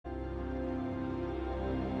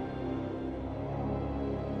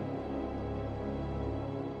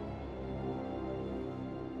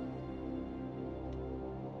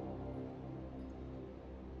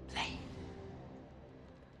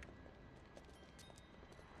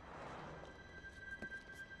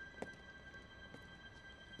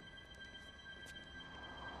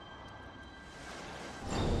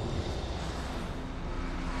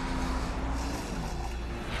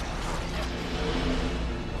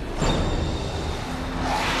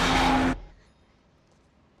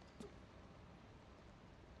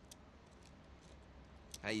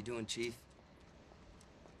you doing, Chief?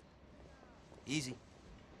 Easy.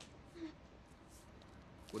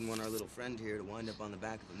 Wouldn't want our little friend here to wind up on the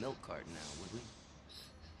back of a milk carton now, would we?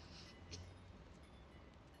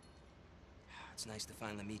 It's nice to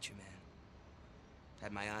finally meet you, man. I've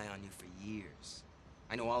had my eye on you for years.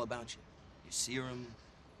 I know all about you. Your serum,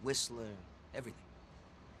 Whistler, everything.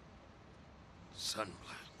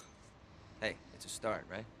 Sunblack. Hey, it's a start,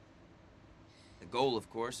 right? The goal, of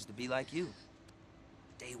course, is to be like you.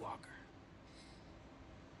 A daywalker.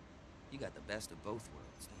 You got the best of both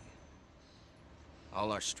worlds, don't you?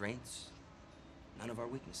 All our strengths, none of our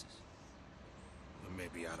weaknesses. Well,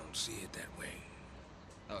 maybe I don't see it that way.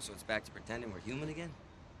 Oh, so it's back to pretending we're human again?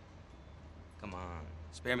 Come on,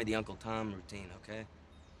 spare me the Uncle Tom routine, okay?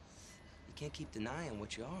 You can't keep denying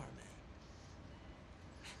what you are, man.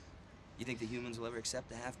 You think the humans will ever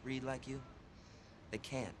accept a half-breed like you? They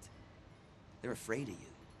can't. They're afraid of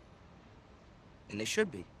you. And they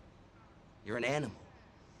should be. You're an animal.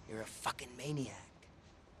 You're a fucking maniac.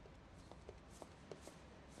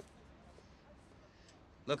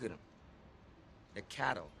 Look at them. They're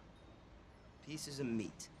cattle. Pieces of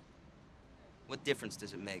meat. What difference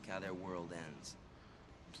does it make how their world ends?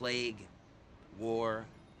 Plague, war,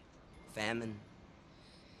 famine.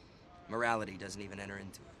 Morality doesn't even enter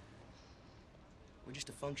into it. We're just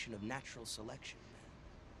a function of natural selection, man.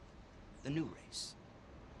 The new race.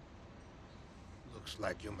 Looks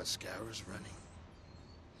like your mascara's running.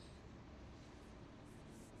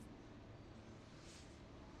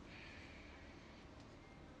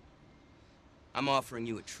 I'm offering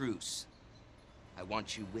you a truce. I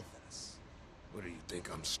want you with us. What do you think,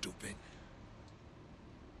 I'm stupid?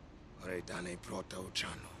 Ore dane prota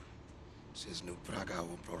ochano. Says nu praga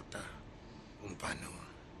o prota. Umpano.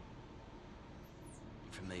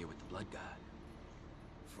 You familiar with the Blood God?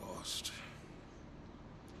 Frost.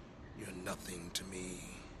 You're nothing to me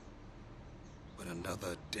but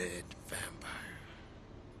another dead vampire.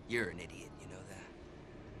 You're an idiot, you know that?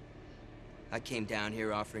 I came down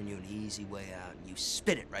here offering you an easy way out, and you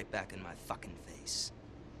spit it right back in my fucking face.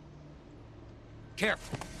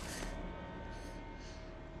 Careful!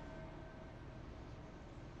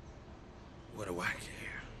 What do I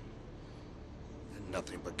care? They're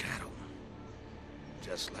nothing but cattle.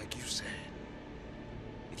 Just like you said.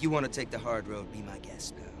 If you want to take the hard road, be my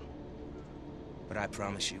guest, pal. But I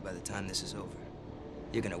promise you, by the time this is over,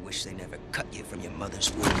 you're gonna wish they never cut you from your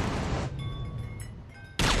mother's womb.